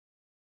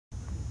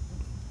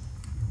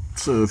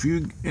So if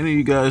any of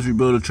you guys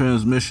rebuild a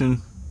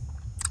transmission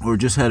or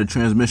just had a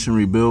transmission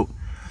rebuilt,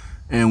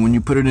 and when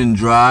you put it in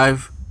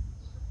drive,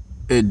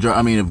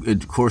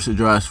 of course it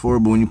drives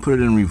forward, but when you put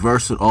it in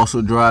reverse, it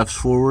also drives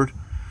forward.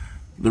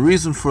 The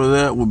reason for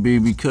that would be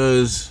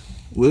because,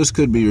 well, this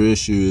could be your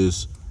issue,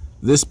 is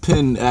this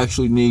pin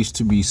actually needs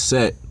to be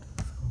set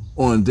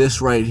on this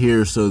right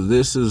here. So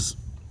this is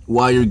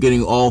why you're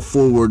getting all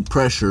forward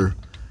pressure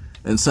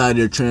inside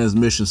your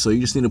transmission. So you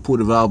just need to pull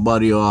the valve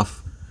body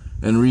off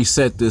and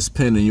reset this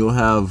pin, and you'll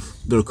have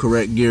the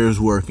correct gears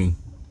working.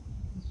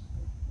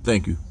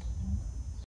 Thank you.